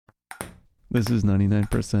This is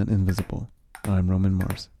 99% Invisible. I'm Roman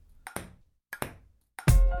Mars.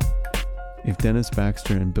 If Dennis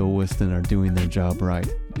Baxter and Bill Whiston are doing their job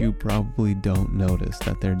right, you probably don't notice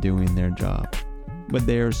that they're doing their job. But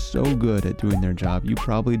they are so good at doing their job, you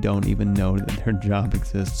probably don't even know that their job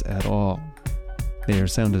exists at all. They are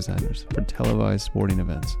sound designers for televised sporting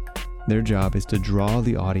events. Their job is to draw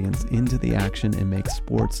the audience into the action and make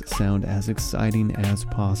sports sound as exciting as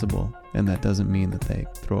possible. And that doesn't mean that they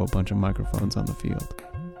throw a bunch of microphones on the field.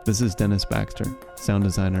 This is Dennis Baxter, sound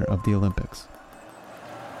designer of the Olympics.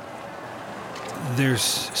 There's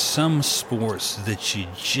some sports that you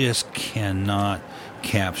just cannot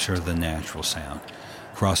capture the natural sound.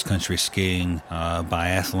 Cross-country skiing,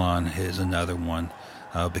 biathlon is another one.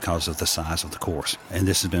 Because of the size of the course. And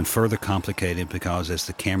this has been further complicated because as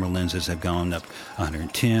the camera lenses have gone up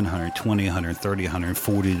 110, 120, 130,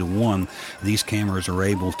 140 to 1, these cameras are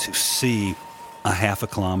able to see a half a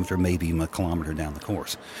kilometer, maybe even a kilometer down the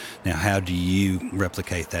course. Now, how do you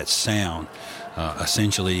replicate that sound?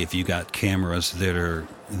 Essentially, if you got cameras that are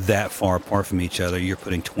that far apart from each other, you're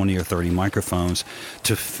putting 20 or 30 microphones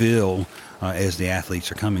to fill as the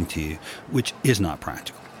athletes are coming to you, which is not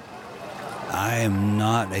practical. I am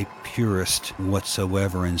not a purist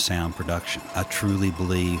whatsoever in sound production. I truly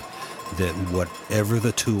believe that whatever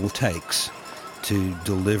the tool takes to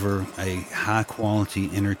deliver a high-quality,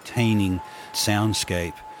 entertaining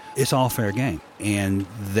soundscape, it's all fair game. And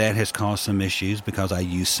that has caused some issues because I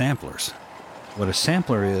use samplers. What a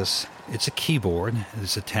sampler is, it's a keyboard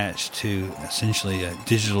that's attached to essentially a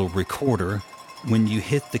digital recorder. When you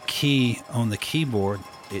hit the key on the keyboard,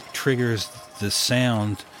 it triggers the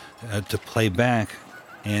sound to play back,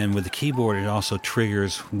 and with the keyboard it also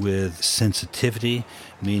triggers with sensitivity,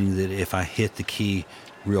 meaning that if I hit the key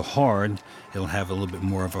real hard, it'll have a little bit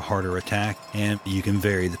more of a harder attack, and you can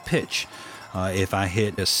vary the pitch. If I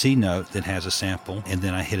hit a C note that has a sample, and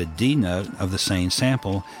then I hit a D note of the same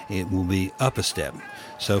sample, it will be up a step.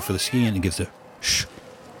 So for the skiing, it gives a shh,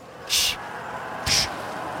 shh, shh,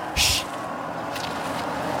 shh.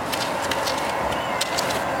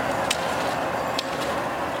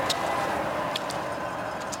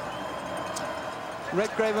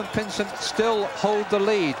 Redgrave and Pinsent still hold the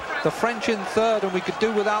lead. The French in third, and we could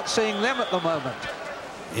do without seeing them at the moment.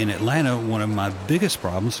 In Atlanta, one of my biggest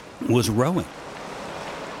problems was rowing.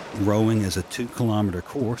 Rowing is a 2-kilometer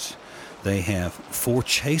course. They have 4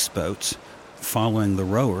 chase boats following the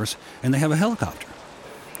rowers, and they have a helicopter.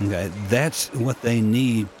 Okay, that's what they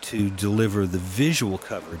need to deliver the visual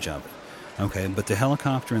coverage of it. Okay, but the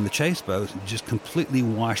helicopter and the chase boats just completely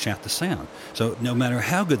wash out the sound. So no matter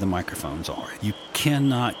how good the microphones are, you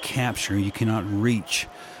cannot capture, you cannot reach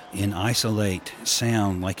and isolate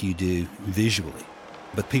sound like you do visually.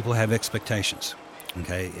 But people have expectations.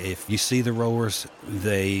 Okay, if you see the rowers,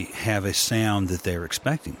 they have a sound that they're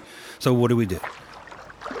expecting. So what do?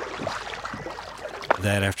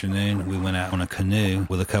 That afternoon, we went out on a canoe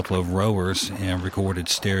with a couple of rowers and recorded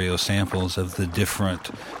stereo samples of the different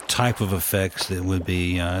type of effects that would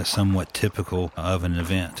be somewhat typical of an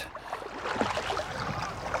event.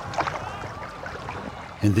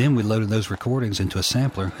 And then we loaded those recordings into a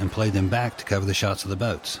sampler and played them back to cover the shots of the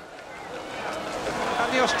boats.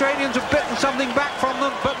 And the Australians have bitten something back from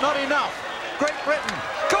them, but not enough. Great Britain,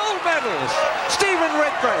 gold medals! Stephen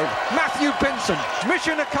Redgrave, Matthew Pinsent,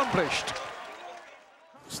 mission accomplished.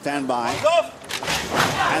 Stand by,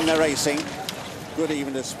 and they're racing. Good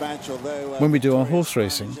even dispatch, although... When we do our horse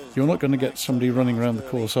racing, you're not going to get somebody running around the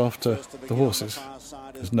course after the horses.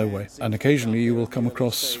 There's no way. And occasionally you will come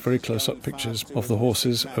across very close-up pictures of the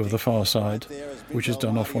horses over the far side, which is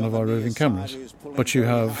done off one of our roving cameras. But you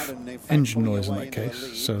have engine noise in that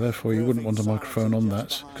case, so therefore you wouldn't want a microphone on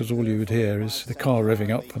that, because all you would hear is the car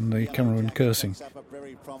revving up and the cameraman cursing.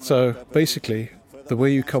 So basically, the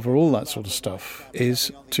way you cover all that sort of stuff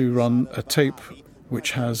is to run a tape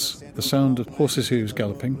which has the sound of horses' hooves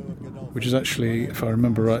galloping, which is actually, if I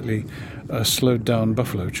remember rightly, a slowed-down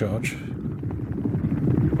buffalo charge.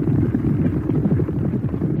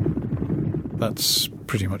 That's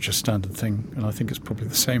pretty much a standard thing, and I think it's probably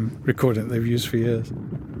the same recording that they've used for years.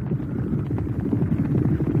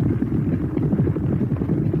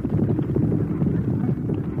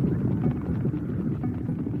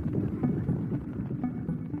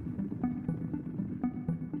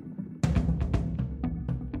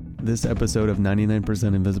 This episode of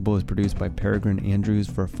 99% Invisible is produced by Peregrine Andrews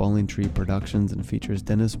for Falling Tree Productions and features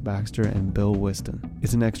Dennis Baxter and Bill Whiston.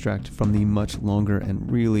 It's an extract from the much longer and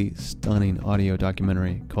really stunning audio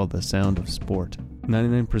documentary called The Sound of Sport.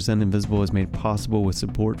 99% Invisible is made possible with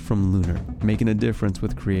support from Lunar, making a difference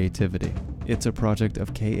with creativity. It's a project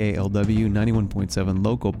of KALW 91.7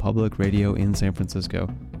 local public radio in San Francisco,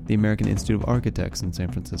 the American Institute of Architects in San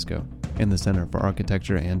Francisco, and the Center for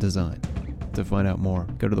Architecture and Design. To find out more,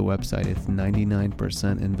 go to the website. It's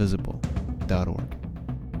 99percentinvisible.org.